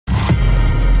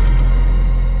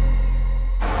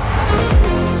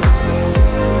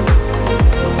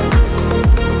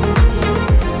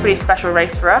special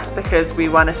race for us because we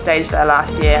won a stage there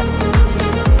last year.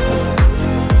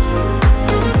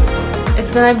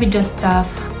 It's gonna be just tough.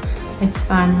 It's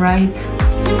fun, right?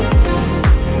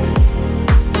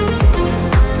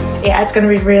 Yeah, it's going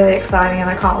to be really exciting and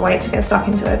I can't wait to get stuck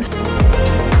into it.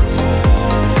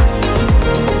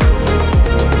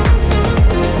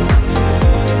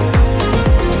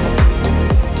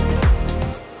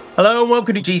 Hello and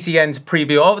welcome to GCN's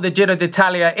preview of the Giro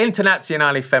d'Italia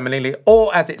Internazionale Femminile,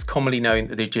 or as it's commonly known,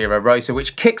 the Giro Rosa,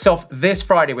 which kicks off this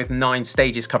Friday with 9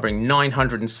 stages covering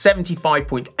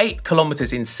 975.8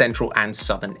 kilometres in central and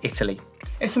southern Italy.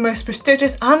 It's the most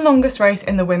prestigious and longest race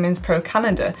in the women's pro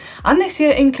calendar, and this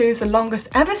year includes the longest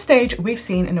ever stage we've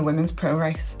seen in a women's pro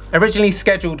race. Originally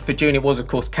scheduled for June, it was of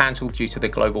course cancelled due to the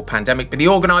global pandemic, but the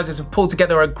organisers have pulled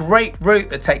together a great route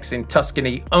that takes in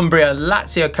Tuscany, Umbria,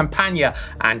 Lazio, Campania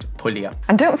and Puglia.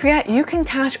 And don't forget, you can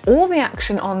catch all the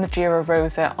action on the Giro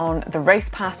Rosa on the Race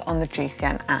Pass on the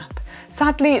GCN app.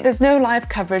 Sadly, there's no live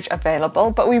coverage available,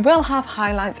 but we will have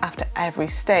highlights after every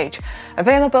stage,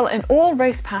 available in all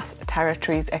Race Pass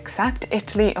territories except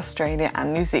Italy, Australia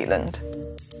and New Zealand.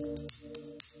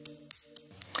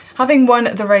 Having won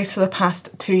the race for the past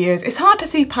 2 years, it's hard to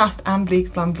see past Annemiek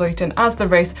van Vleuten as the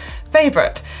race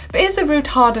favourite. But is the route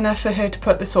hard enough for her to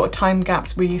put the sort of time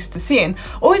gaps we're used to seeing?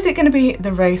 Or is it going to be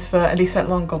the race for Elisa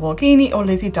Longo-Borghini or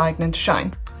Lizzie Deignan to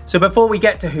shine? So before we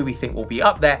get to who we think will be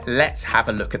up there, let's have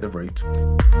a look at the route.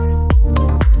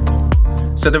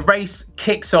 So the race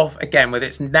kicks off again with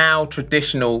its now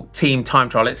traditional team time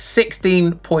trial. It's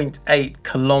 16.8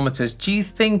 kilometres. Do you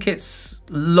think it's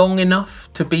long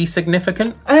enough to be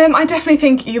significant? I definitely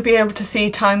think you'll be able to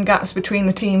see time gaps between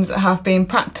the teams that have been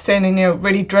practising and,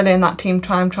 really drilling that team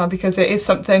time trial, because it is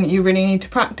something you really need to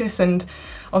practice. And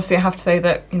obviously I have to say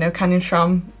that, Canyon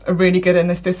SRAM are really good in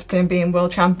this discipline, being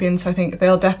world champions. So I think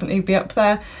they'll definitely be up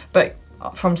there. But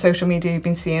from social media, you've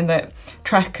been seeing that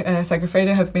Trek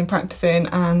Segafredo have been practising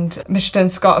and Michelin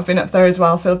Scott have been up there as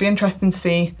well. So it'll be interesting to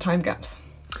see time gaps.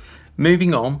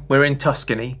 Moving on, we're in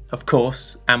Tuscany, of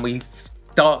course, and we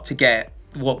start to get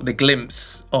the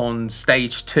glimpse on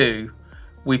stage 2.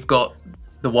 We've got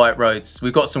the white roads,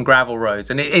 we've got some gravel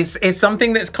roads, and it's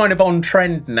something that's kind of on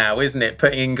trend now, isn't it?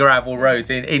 Putting gravel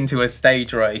roads into a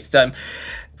stage race.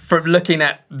 From looking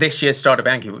at this year's Strade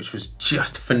Bianche, which was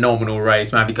just a phenomenal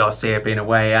race, Mavi Garcia being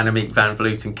away, Annemiek van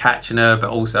Vleuten catching her, but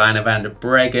also Anna van der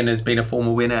Breggen has been a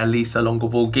former winner, Elisa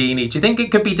Longo-Borghini. Do you think it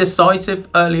could be decisive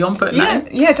early on putting that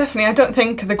in? Yeah, definitely. I don't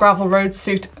think the gravel roads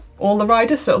suit all the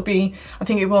riders, so I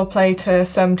think it will play to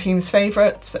some teams'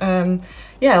 favourites. Yeah,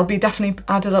 it'll be definitely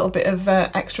add a little bit of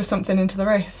extra something into the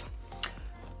race.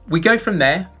 We go from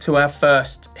there to our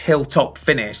first hilltop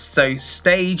finish. So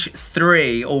stage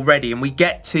 3 already, and we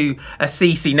get to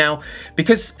Assisi. Now,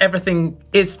 because everything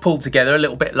is pulled together a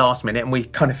little bit last minute, and we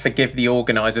kind of forgive the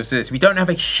organisers of this, we don't have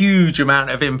a huge amount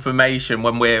of information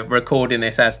when we're recording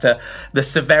this as to the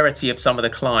severity of some of the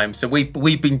climbs. So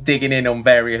we've been digging in on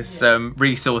various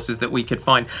resources that we could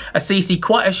find. Assisi,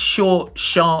 quite a short,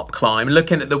 sharp climb.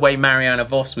 Looking at the way Marianne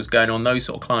Vos was going on those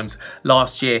sort of climbs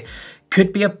last year,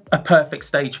 could be a perfect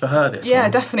stage for her this one. Yeah,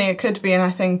 definitely it could be, and I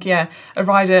think, a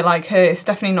rider like her, it's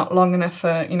definitely not long enough for,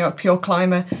 a pure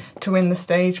climber to win the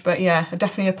stage, but yeah,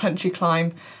 definitely a punchy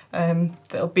climb.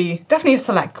 There'll be definitely a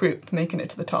select group making it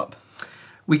to the top.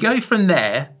 We go from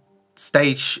there,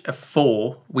 stage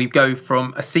 4, we go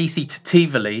from Assisi to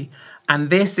Tivoli, and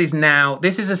this is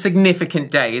a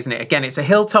significant day, isn't it? Again, it's a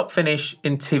hilltop finish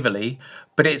in Tivoli,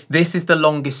 but this is the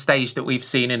longest stage that we've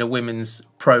seen in a women's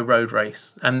pro road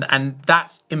race. And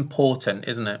that's important,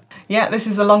 isn't it? Yeah, this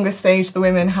is the longest stage the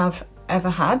women have ever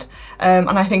had. And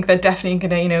I think they're definitely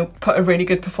going to, put a really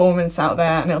good performance out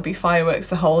there, and it'll be fireworks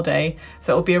the whole day.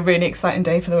 So it'll be a really exciting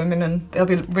day for the women, and they'll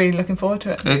be really looking forward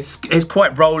to it. It's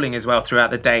quite rolling as well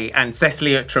throughout the day. And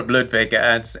Cecilie Uttrup-Ludwig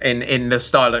adds in the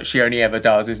style that she only ever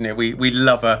does, isn't it? We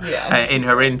love her in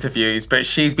her interviews, but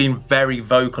she's been very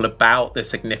vocal about the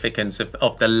significance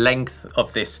of the length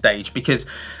of this stage, because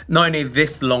not only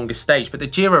this the longest stage, but the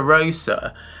Giro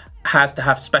Rosa has to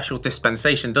have special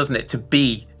dispensation, doesn't it, to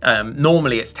be,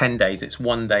 normally it's 10 days, it's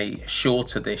 1 day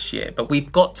shorter this year, but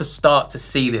we've got to start to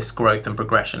see this growth and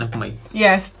progression, haven't we?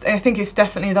 Yes, I think it's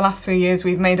definitely the last few years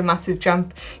we've made a massive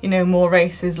jump, more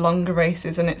races, longer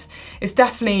races, and it's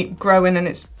definitely growing, and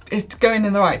it's going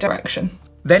in the right direction.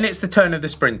 Then it's the turn of the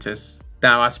sprinters.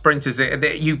 Now, our sprinters,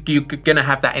 you're going to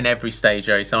have that in every stage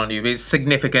race, aren't you? It's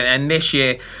significant, and this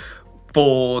year,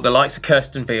 for the likes of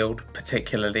Kirsten Wild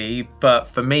particularly, but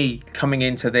for me, coming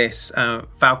into this,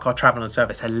 Valcar Travel and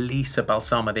Service, Elisa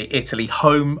Balsamo, the Italy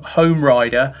home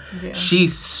rider,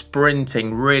 she's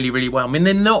sprinting really, really well. I mean,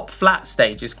 they're not flat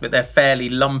stages, but they're fairly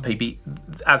lumpy.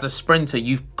 As a sprinter,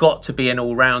 you've got to be an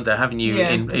all-rounder, haven't you,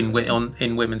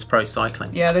 in women's pro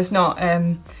cycling? Yeah, there's not...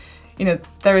 you know,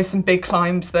 there is some big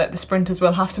climbs that the sprinters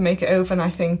will have to make it over, and I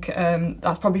think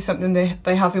that's probably something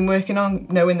they have been working on,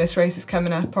 knowing this race is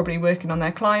coming up, probably working on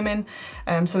their climbing,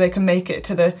 so they can make it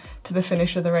to the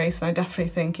finish of the race. And I definitely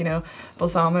think, you know,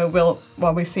 Balsamo will,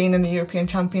 well, we've seen in the European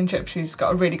Championship, she's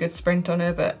got a really good sprint on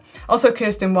her, but also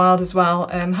Kirsten Wild as well.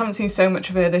 Haven't seen so much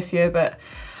of her this year, but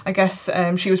I guess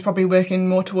she was probably working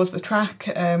more towards the track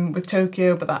with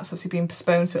Tokyo, but that's obviously been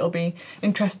postponed, so it'll be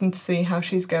interesting to see how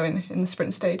she's going in the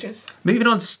sprint stages. Moving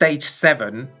on to stage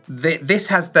 7, this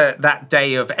has that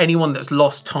day of anyone that's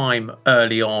lost time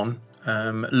early on,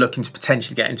 looking to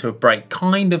potentially get into a break,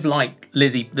 kind of like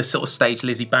the sort of stage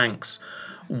Lizzie Banks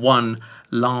won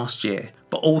last year.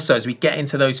 But also as we get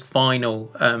into those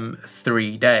final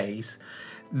 3 days,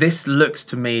 this looks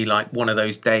to me like one of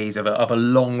those days of a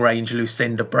long-range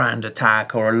Lucinda Brand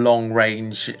attack or a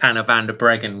long-range Anna van der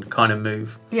Breggen kind of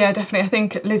move. Yeah, definitely. I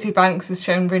think Lizzie Banks has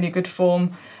shown really good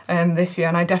form this year,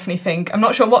 and I definitely think, I'm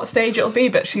not sure what stage it'll be,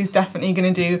 but she's definitely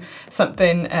going to do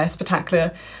something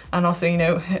spectacular. And also, you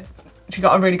know, she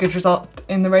got a really good result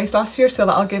in the race last year, so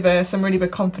that'll give her some really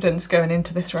big confidence going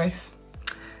into this race.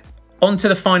 On to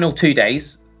the final 2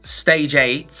 days. Stage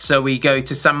 8, so we go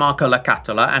to San Marco La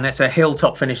Catola, and it's a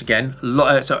hilltop finish again.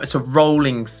 So it's a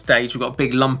rolling stage. We've got a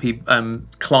big lumpy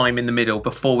climb in the middle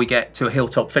before we get to a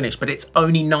hilltop finish, but it's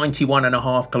only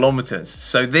 91.5 kilometers.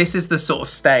 So this is the sort of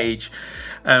stage,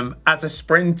 as a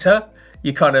sprinter,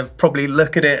 you kind of probably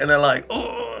look at it and are like,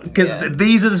 oh, because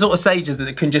these are the sort of stages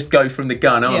that can just go from the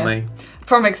gun, aren't they?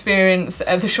 From experience,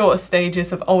 the shortest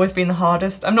stages have always been the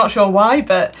hardest. I'm not sure why,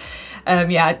 but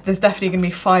yeah, there's definitely going to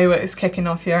be fireworks kicking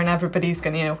off here, and everybody's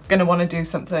going to want to do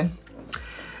something.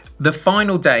 The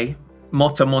final day,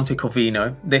 Motta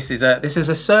Montecorvino. This is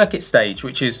a circuit stage,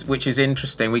 which is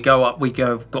interesting. We go up.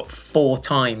 Got 4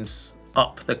 times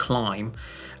up the climb,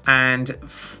 and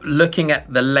looking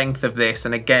at the length of this,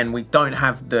 and again, we don't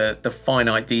have the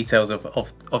finite details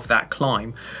of that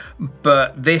climb,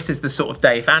 but this is the sort of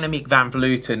day. If Annemiek van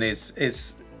Vleuten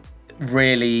is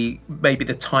really, maybe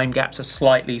the time gaps are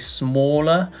slightly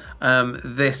smaller,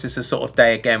 this is the sort of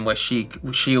day again where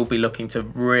she'll be looking to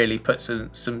really put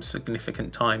some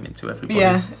significant time into everybody.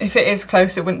 Yeah, if it is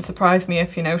close, it wouldn't surprise me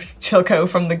if, you know, she'll go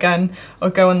from the gun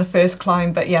or go on the first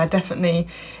climb. But yeah, definitely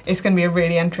it's going to be a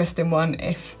really interesting one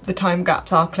if the time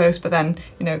gaps are close, but then,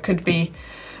 you know, it could be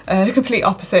the complete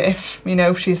opposite if, you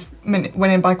know, she's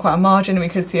winning by quite a margin, and we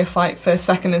could see a fight for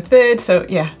second and third. So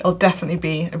yeah, it'll definitely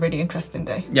be a really interesting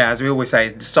day. Yeah, as we always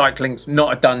say, cycling's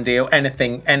not a done deal.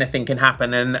 Anything can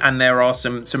happen, and there are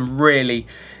some really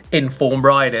informed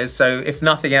riders. So if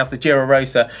nothing else, the Giro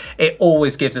Rosa, it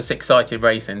always gives us excited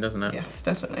racing, doesn't it? Yes,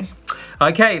 definitely.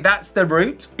 Okay, that's the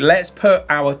route. Let's put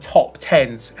our top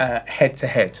 10s head to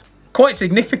head. Quite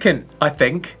significant, I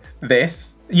think,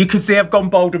 this. You can see I've gone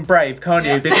bold and brave, can't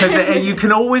you? Because you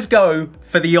can always go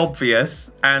for the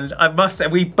obvious. And I must say,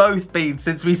 we've both been,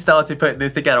 since we started putting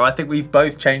this together, I think we've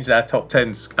both changed our top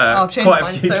 10s. I've changed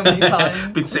mine so many times.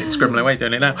 Been sitting scribbling away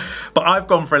doing it now. But I've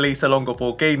gone for Elisa Longo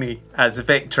Borghini as a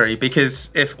victory,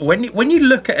 because when you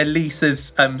look at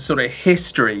Elisa's sort of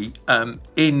history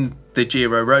in the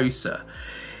Giro Rosa,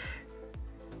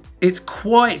 it's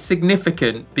quite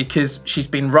significant because she's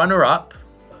been runner-up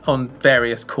on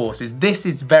various courses. This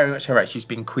is very much her race. She's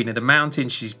been Queen of the Mountain.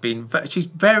 She's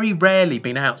very rarely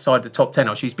been outside the top 10,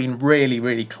 or she's been really,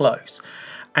 really close.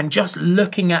 And just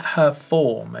looking at her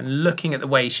form and looking at the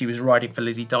way she was riding for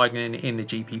Lizzie Deignan in the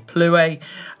GP Plouay,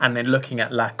 and then looking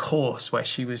at La Course, where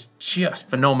she was just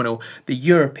phenomenal, the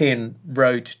European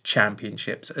Road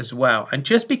Championships as well. And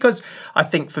just because I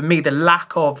think for me, the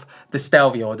lack of the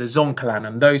Stelvio or the Zoncolan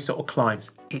and those sort of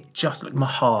climbs, it just looked, my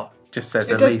heart just says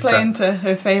Elisa. It does play into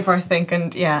her favour, I think,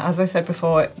 and yeah, as I said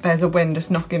before, there's a win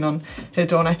just knocking on her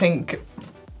door, and I think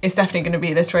it's definitely going to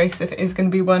be this race if it is going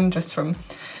to be won, just from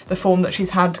the form that she's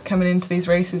had coming into these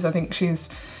races. I think she's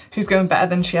going better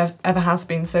than she ever has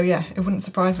been, so yeah, it wouldn't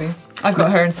surprise me. I've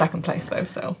got her in second place though,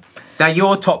 so. Now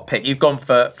your top pick, you've gone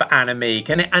for Annemiek,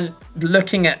 and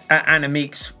looking at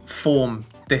Annemiek's form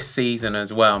this season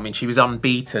as well. I mean, she was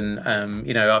unbeaten,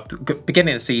 you know,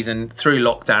 beginning of the season through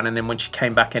lockdown, and then when she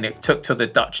came back in, it took to the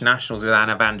Dutch Nationals with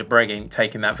Anna van der Breggen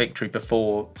taking that victory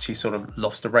before she sort of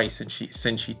lost a race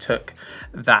since she took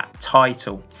that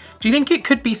title. Do you think it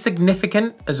could be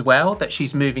significant as well that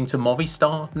she's moving to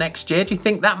Movistar next year? Do you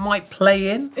think that might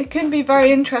play in? It can be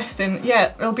very interesting.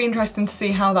 Yeah, it'll be interesting to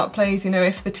see how that plays, you know,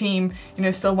 if the team, you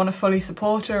know, still want to fully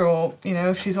support her, or, you know,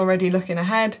 if she's already looking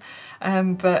ahead.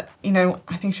 But, you know,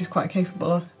 I think she's quite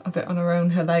capable of it on her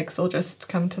own. Her legs will just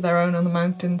come to their own on the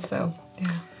mountains, so,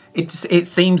 yeah. It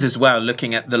seems as well,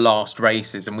 looking at the last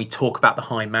races, and we talk about the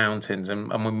high mountains, and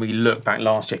when we look back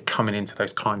last year, coming into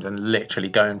those climbs and literally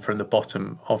going from the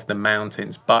bottom of the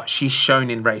mountains, but she's shown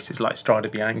in races like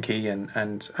Strade Bianche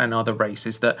and other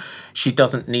races that she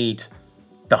doesn't need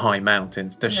the high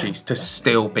mountains, does she, to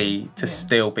still be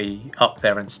up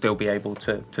there and still be able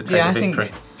to take a victory. I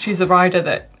think she's a rider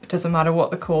that it doesn't matter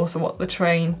what the course or what the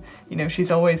terrain, you know, she's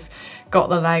always got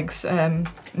the legs and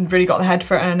really got the head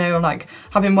for it. And I know, like,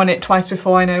 having won it twice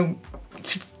before, I know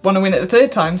she'd want to win it the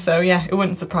third time, so yeah, it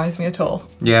wouldn't surprise me at all.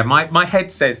 Yeah, my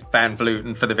head says Van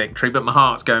Vleuten for the victory, but my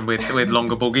heart's going with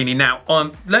Longa Borghini. Now,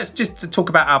 let's just talk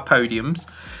about our podiums.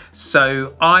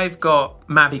 So I've got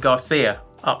Mavi Garcia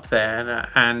up there,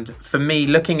 and for me,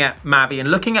 looking at Mavi and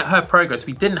looking at her progress,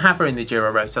 we didn't have her in the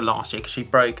Giro Rosa last year because she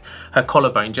broke her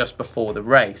collarbone just before the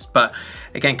race, but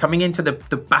again, coming into the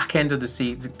back end of the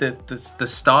season, the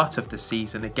start of the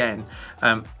season again,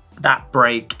 that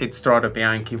break at Strade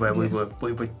Bianche where we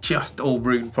were just all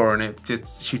rooting for her, and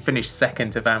she finished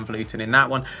second to Van Vleuten in that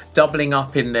one, doubling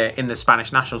up in the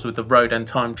Spanish Nationals with the road and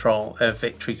time trial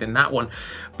victories in that one.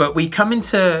 But we come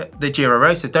into the Giro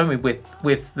Rosa, don't we,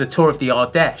 with the Tour of the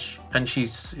Ardèche, and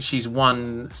she's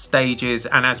won stages,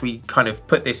 and as we kind of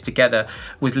put this together,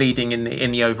 was leading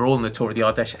in the overall in the Tour of the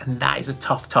Ardèche, and that is a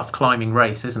tough climbing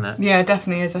race, isn't it? Yeah, it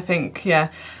definitely is. I think, yeah,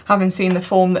 having seen the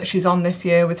form that she's on this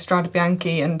year with Strade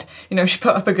Bianche, and, you know, she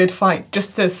put up a good fight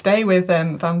just to stay with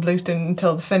Van Vleuten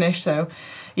until the finish, so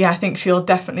yeah, I think she'll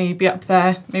definitely be up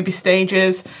there, maybe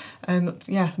stages,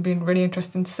 yeah, it'll be really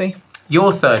interesting to see.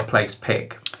 Your third place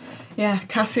pick? Yeah,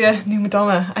 Cassia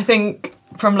Numadonna. I think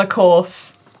from La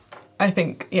Course, I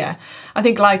think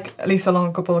like Lisa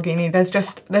Longa Borghini,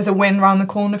 there's a win round the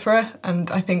corner for her, and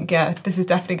I think, yeah, this is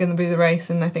definitely going to be the race,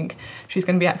 and I think she's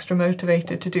going to be extra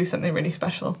motivated to do something really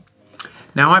special.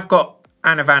 Now I've got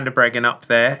Anna van der Breggen up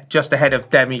there, just ahead of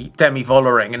Demi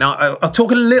Vollering, and I'll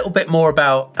talk a little bit more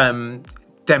about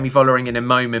Demi Vollering in a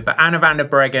moment, but Anna van der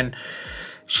Breggen,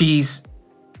 she's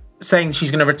saying she's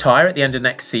going to retire at the end of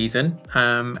next season,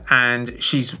 and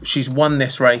she's won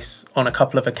this race on a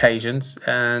couple of occasions,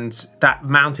 and that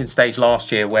mountain stage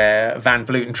last year where Van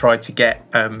Vleuten tried to get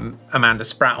Amanda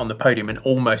Spratt on the podium and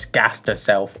almost gassed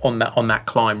herself on that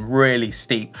climb, really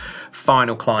steep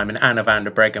final climb, and Anna van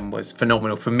der Breggen was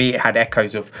phenomenal. For me, it had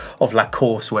echoes of La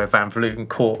Course where Van Vleuten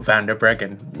caught van der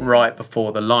Breggen right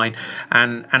before the line,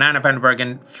 and Anna van der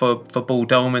Breggen for Bull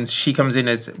Dolmans, she comes in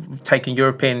as taking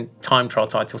European time trial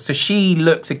titles. So she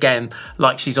looks again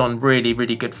like she's on really,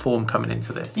 really good form coming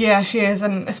into this. Yeah, she is,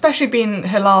 and especially being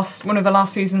one of her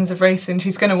last seasons of racing,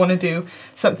 she's going to want to do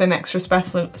something extra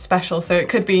special. So it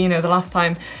could be, you know, the last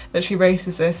time that she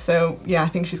races this. So yeah, I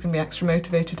think she's going to be extra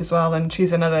motivated as well. And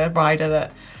she's another rider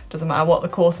that doesn't matter what the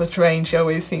course or terrain, she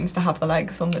always seems to have the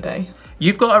legs on the day.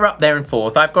 You've got her up there in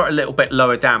fourth. I've got her a little bit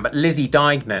lower down, but Lizzie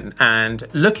Deignan, and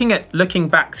looking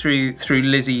back through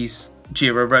Lizzie's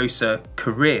Giro Rosa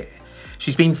career,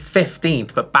 she's been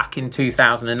 15th, but back in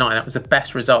 2009, that was the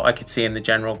best result I could see in the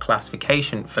general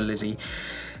classification for Lizzie.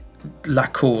 La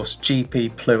Course,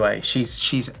 GP Plouay,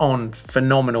 she's on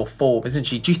phenomenal form, isn't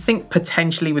she? Do you think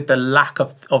potentially with the lack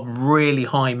of really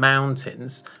high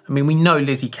mountains, I mean, we know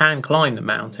Lizzie can climb the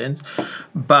mountains,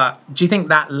 but do you think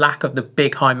that lack of the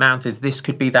big high mountains, this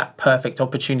could be that perfect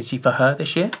opportunity for her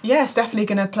this year? Yeah, it's definitely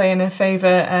going to play in her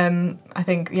favour. I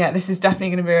think, yeah, this is definitely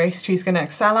going to be a race she's going to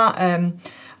excel at.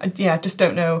 Yeah, I just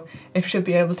don't know if she'll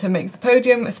be able to make the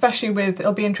podium, especially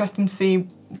it'll be interesting to see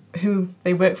who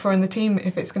they work for in the team,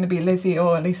 if it's going to be Lizzie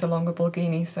or Lisa Longa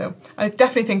Borghini. So I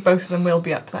definitely think both of them will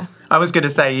be up there. I was going to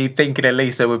say, you thinking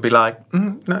Elisa would be like,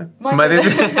 no,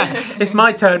 it's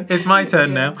my turn. It's my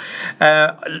turn now.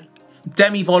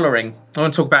 Demi Vollering. I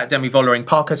want to talk about Demi Vollering.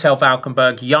 Park-Hotel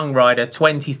Valkenburg, young rider,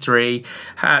 23.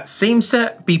 Seems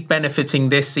to be benefiting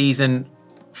this season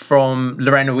from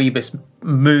Lorena Wiebes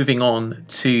moving on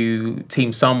to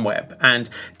Team Sunweb. And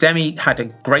Demi had a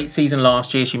great season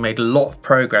last year. She made a lot of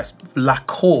progress. La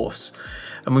Course,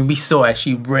 And when we saw her,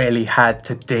 she really had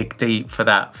to dig deep for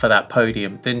that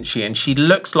podium, didn't she? And she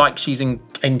looks like she's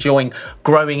enjoying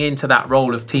growing into that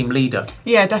role of team leader.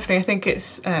 Yeah, definitely. I think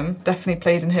it's definitely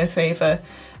played in her favour,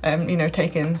 you know,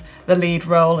 taking the lead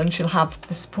role, and she'll have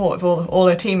the support of all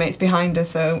her teammates behind her.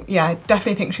 So yeah, I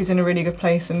definitely think she's in a really good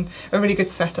place and a really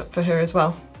good setup for her as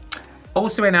well.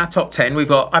 Also in our top 10,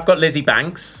 I've got Lizzie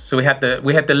Banks. So we had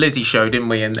the Lizzie show, didn't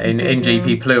we, in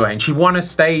GP Plouay, and she won a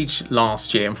stage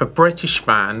last year. And for British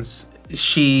fans,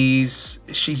 she's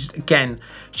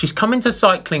come into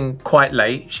cycling quite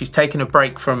late. She's taken a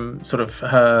break from sort of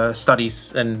her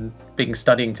studies and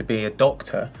studying to be a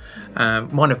doctor.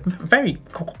 One of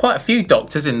quite a few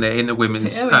doctors in the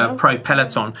women's pro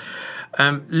peloton.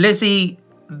 Lizzie,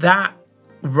 that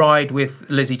ride with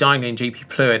Lizzie Dingley in GP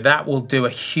Plouay, that will do a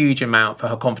huge amount for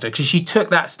her confidence, because she took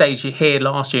that stage here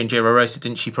last year in Giro Rosa,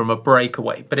 didn't she, from a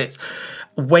breakaway. But it's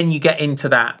when you get into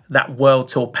that World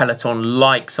Tour peloton,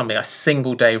 like a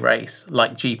single day race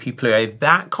like GP Plouay,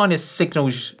 that kind of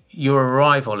signals your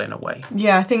arrival in a way.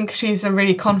 Yeah, I think she's a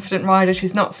really confident rider.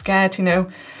 She's not scared, you know,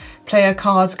 play her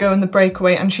cards, go in the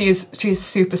breakaway, and she's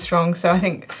super strong. So I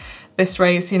think this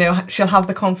race, you know, she'll have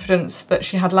the confidence that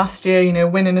she had last year, you know,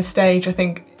 winning a stage. I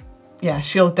think, yeah,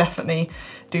 she'll definitely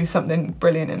do something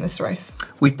brilliant in this race.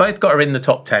 We've both got her in the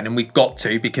top 10, and we've got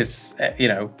to, because, you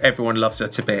know, everyone loves her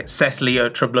to bits. Cecily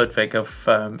Utra-Ludwig of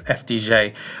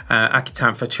FDJ,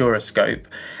 Aquitaine Futuroscope.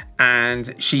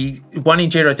 And she won in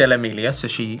Giro dell'Emilia, so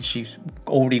she's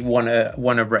already won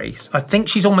a race. I think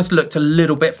she's almost looked a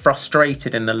little bit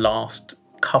frustrated in the last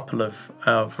couple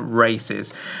of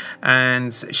races,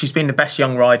 and she's been the best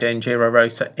young rider in Giro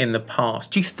Rosa in the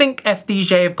past. Do you think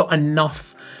FDJ have got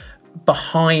enough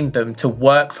behind them to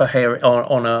work for her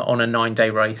on a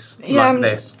 9-day race like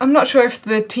this? I'm not sure if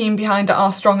the team behind it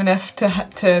are strong enough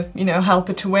to you know, help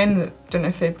her to win. I don't know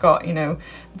if they've got, you know,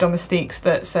 domestiques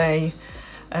that say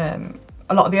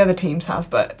a lot of the other teams have,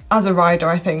 but as a rider,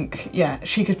 I think, yeah,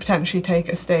 she could potentially take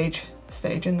a stage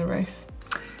in the race.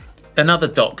 Another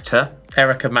doctor,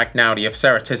 Erica Magnaldi of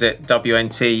Ceratizit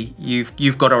WNT,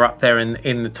 you've got her up there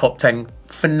in the top 10.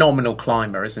 Phenomenal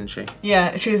climber, isn't she?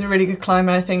 Yeah, she's a really good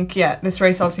climber. I think, yeah, this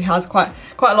race obviously has quite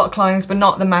a lot of climbs, but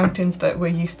not the mountains that we're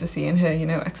used to seeing her, you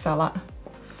know, excel at.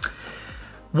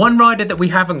 One rider that we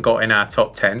haven't got in our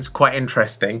top 10s, quite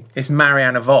interesting, is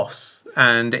Marianne Vos.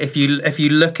 And if you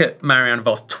look at Marianne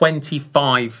Vos,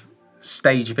 25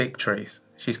 stage victories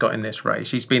she's got in this race.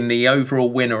 She's been the overall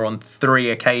winner on 3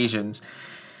 occasions.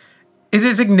 Is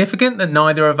it significant that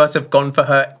neither of us have gone for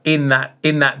her in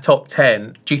that top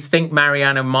 10? Do you think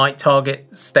Marianne might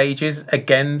target stages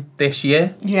again this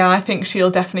year? Yeah, I think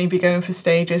she'll definitely be going for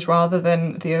stages rather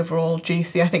than the overall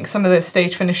GC. I think some of the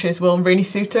stage finishes will really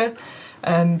suit her.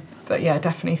 But yeah,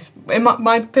 definitely, in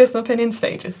my personal opinion,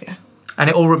 stages, yeah. And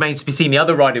it all remains to be seen. The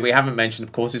other rider we haven't mentioned,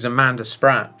 of course, is Amanda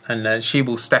Spratt, and she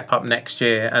will step up next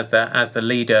year as the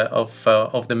leader of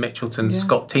the Mitchelton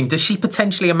Scott team. Does she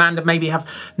potentially, Amanda, maybe have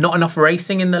not enough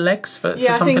racing in the legs for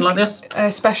something like this?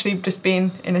 Especially just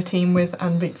being in a team with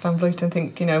Annemiek van Vleuten, I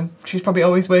think, you know, she's probably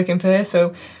always working for her.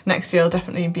 So next year will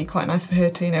definitely be quite nice for her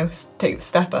to, you know, take the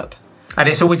step up. And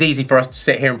it's always easy for us to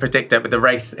sit here and predict it, but the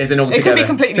race isn't all together. It could be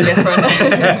completely different.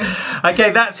 Okay,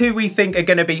 that's who we think are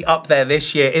going to be up there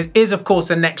this year. It is, of course,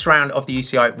 the next round of the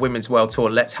UCI Women's World Tour.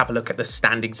 Let's have a look at the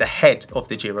standings ahead of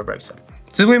the Giro Rosa.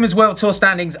 So the Women's World Tour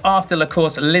standings after La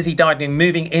Course, Lizzie Dingley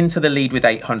moving into the lead with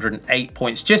 808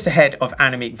 points, just ahead of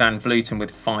Annemiek van Vleuten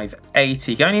with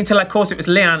 580. Going into La Course, it was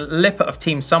Leanne Lippert of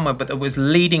Team Sunweb, but that was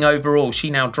leading overall. She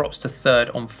now drops to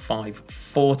 3rd on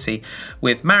 540,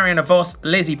 with Marianne Vos,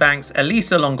 Lizzie Banks,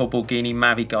 Elisa Longo-Borghini,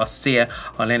 Mavi Garcia,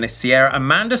 Arlena Sierra,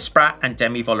 Amanda Spratt and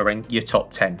Demi Vollering, your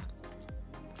top 10.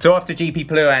 So after GP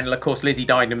Plouay and, of course, Lizzie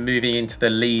Dingley moving into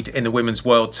the lead in the Women's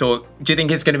World Tour, do you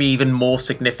think it's going to be even more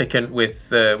significant with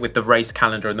the race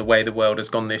calendar and the way the world has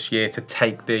gone this year to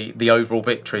take the overall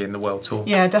victory in the World Tour?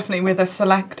 Yeah, definitely. With a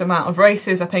select amount of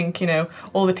races, I think, you know,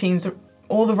 all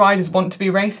the riders want to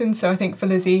be racing. So I think for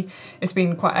Lizzie, it's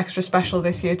been quite extra special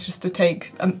this year just to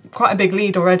take quite a big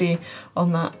lead already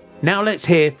on that. Now let's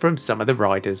hear from some of the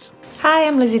riders. Hi,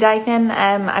 I'm Lizzie Dingley.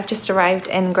 I've just arrived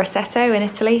in Grosseto in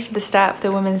Italy for the start of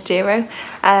the Women's Giro.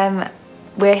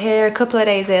 We're here a couple of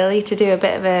days early to do a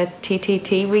bit of a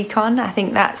TTT recon. I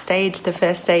think that stage, the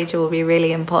first stage, will be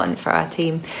really important for our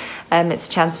team. It's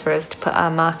a chance for us to put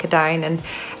our marker down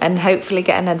and hopefully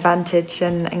get an advantage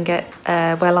and get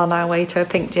well on our way to a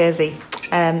pink jersey.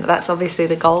 That's obviously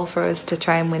the goal for us, to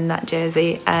try and win that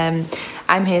jersey.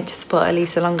 I'm here to support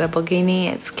Elisa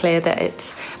Longo-Borghini. It's clear that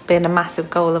it's been a massive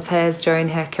goal of hers during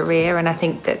her career, and I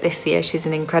think that this year she's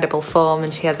in incredible form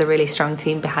and she has a really strong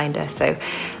team behind her. So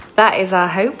that is our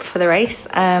hope for the race.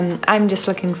 I'm just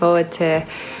looking forward to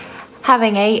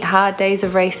having 8 hard days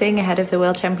of racing ahead of the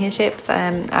World Championships.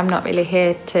 I'm not really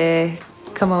here to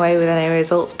come away with any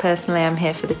results personally. I'm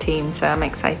here for the team, so I'm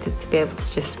excited to be able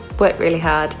to just work really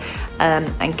hard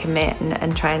and commit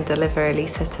and try and deliver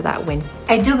Elisa to that win.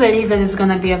 I do believe that it's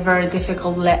gonna be a very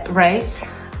difficult race.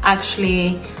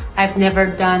 Actually, I've never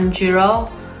done Giro,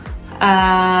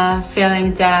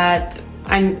 feeling that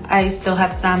I still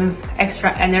have some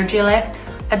extra energy left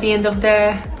at the end of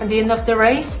the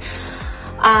race.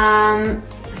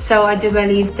 So I do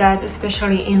believe that,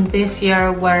 especially in this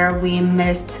year where we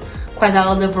missed quite a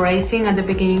lot of racing at the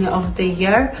beginning of the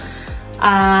year,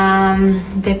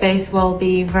 the pace will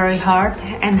be very hard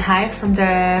and high from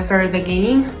the very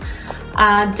beginning.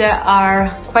 There are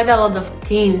quite a lot of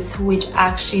teams which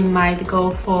actually might go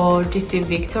for GC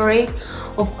victory.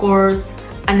 Of course,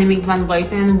 Annemiek van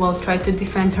Vleuten will try to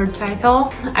defend her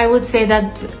title. I would say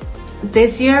that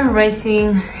this year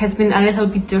racing has been a little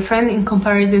bit different in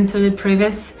comparison to the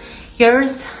previous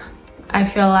years. I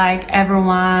feel like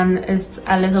everyone is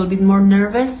a little bit more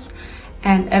nervous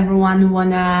and everyone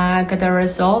wanna get a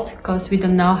result because we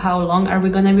don't know how long are we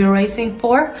gonna be racing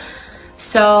for.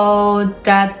 So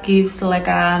that gives like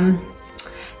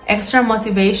extra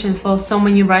motivation for so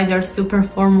many riders to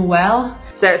perform well.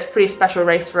 So it's a pretty special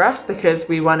race for us because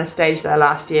we won a stage there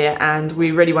last year and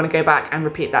we really want to go back and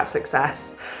repeat that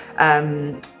success.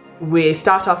 We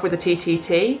start off with a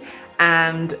TTT,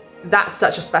 and that's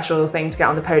such a special thing to get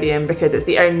on the podium because it's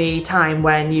the only time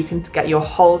when you can get your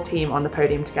whole team on the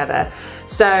podium together.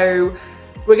 So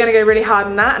we're going to go really hard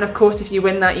on that, and of course if you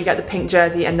win that you get the pink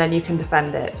jersey and then you can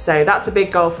defend it. So that's a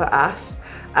big goal for us.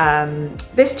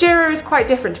 This Giro is quite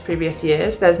different to previous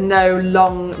years. There's no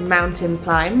long mountain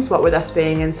climbs, what with us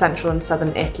being in central and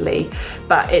southern Italy,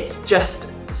 but it's just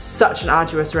such an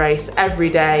arduous race. Every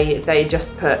day they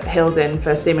just put hills in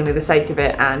for seemingly the sake of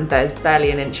it, and there's barely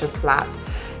an inch of flat.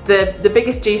 The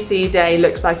biggest GC day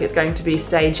looks like it's going to be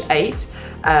stage 8,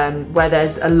 where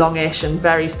there's a longish and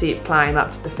very steep climb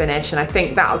up to the finish, and I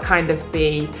think that'll kind of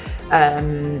be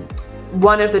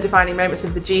one of the defining moments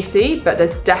of the GC, but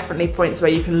there's definitely points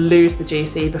where you can lose the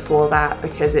GC before that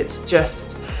because it's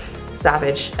just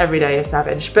savage. Every day is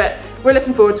savage, but we're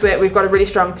looking forward to it. We've got a really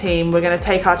strong team. We're going to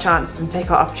take our chances and take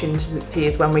our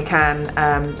opportunities when we can,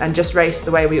 and just race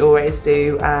the way we always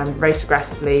do, race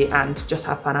aggressively and just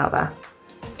have fun out there.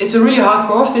 It's a really hard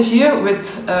course this year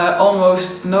with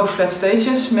almost no flat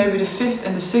stages. Maybe the 5th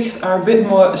and the 6th are a bit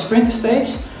more a sprinter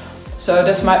stage, so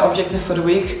that's my objective for the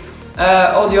week.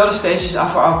 All the other stages are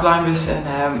for our climbers,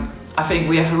 and I think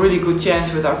we have a really good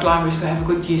chance with our climbers to have a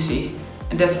good GC,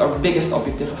 and that's our biggest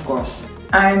objective, of course.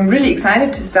 I'm really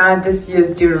excited to start this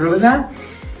year's Giro Rosa.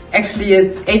 Actually,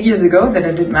 it's 8 years ago that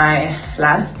I did my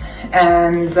last,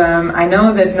 and I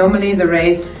know that normally the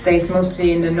race stays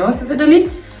mostly in the north of Italy,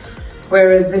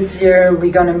 whereas this year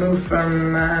we're gonna move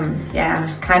from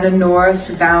kind of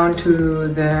north down to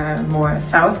the more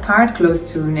south part, close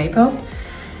to Naples.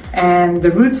 And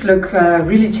the routes look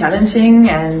really challenging,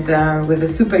 and with a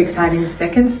super exciting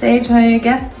second stage, I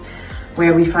guess,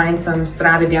 where we find some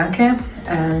strade bianche.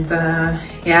 And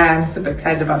I'm super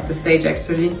excited about the stage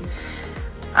actually.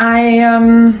 I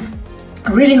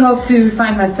really hope to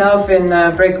find myself in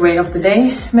a breakaway of the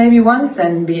day maybe once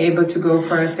and be able to go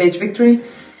for a stage victory.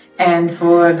 And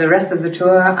for the rest of the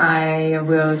tour I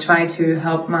will try to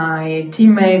help my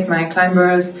teammates, my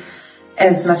climbers,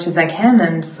 as much as I can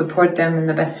and support them in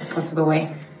the best possible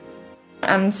way.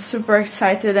 I'm super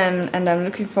excited and I'm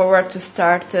looking forward to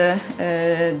start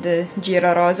the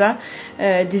Giro Rosa.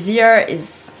 This year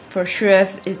is for sure,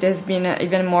 it has been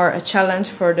even more a challenge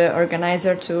for the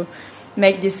organizer to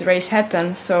make this race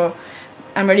happen. So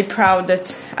I'm really proud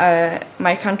that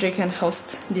my country can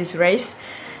host this race.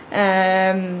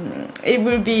 It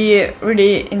will be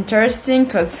really interesting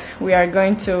because we are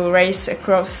going to race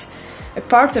across a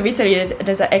part of Italy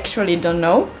that I actually don't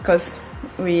know, because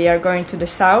we are going to the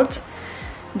south.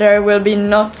 There will be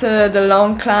not the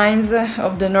long climbs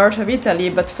of the north of Italy,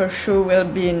 but for sure will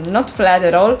be not flat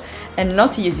at all and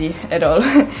not easy at all.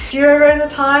 Giro Rosa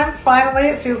time, finally.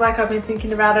 It feels like I've been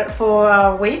thinking about it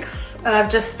for weeks. I've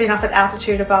just been up at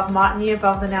altitude above Martigny,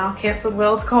 above the now cancelled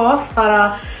Worlds course,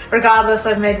 but regardless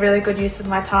I've made really good use of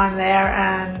my time there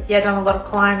and done a lot of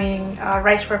climbing,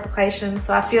 race replication,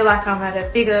 so I feel like I'm at a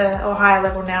bigger or higher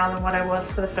level now than what I was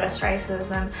for the first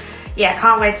races, and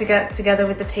can't wait to get together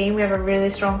with the team. We have a really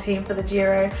strong team for the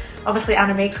Giro. Obviously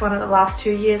Annemiek's won it the last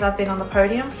 2 years I've been on the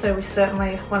podium, so we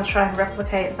certainly want to try and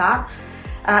replicate that.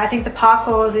 I think the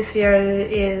parcours this year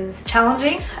is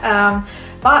challenging,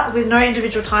 but with no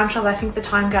individual time trial I think the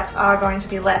time gaps are going to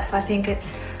be less. I think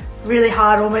it's really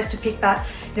hard almost to pick that,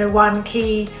 you know, one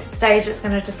key stage that's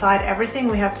going to decide everything.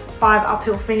 We have 5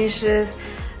 uphill finishes.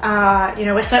 You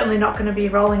know, we're certainly not going to be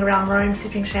rolling around Rome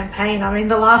sipping champagne. I mean,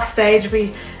 the last stage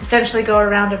we essentially go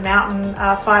around a mountain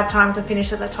 5 times and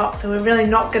finish at the top, so we're really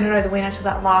not going to know the winner to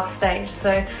that last stage.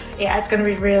 So yeah, it's going to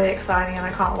be really exciting and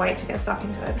I can't wait to get stuck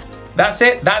into it. That's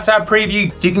it, that's our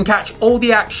preview. You can catch all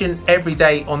the action every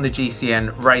day on the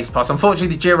GCN Race Pass.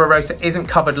 Unfortunately, the Giro Rosa isn't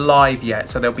covered live yet,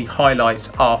 so there'll be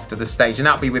highlights after the stage, and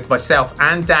that'll be with myself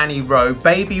and Danny Rowe,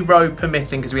 baby Rowe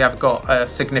permitting, because we have got a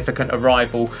significant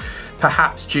arrival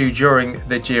perhaps due during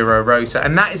the Giro Rosa,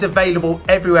 and that is available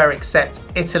everywhere except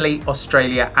Italy,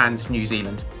 Australia and New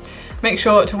Zealand. Make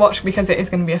sure to watch because it is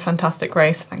going to be a fantastic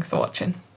race. Thanks for watching.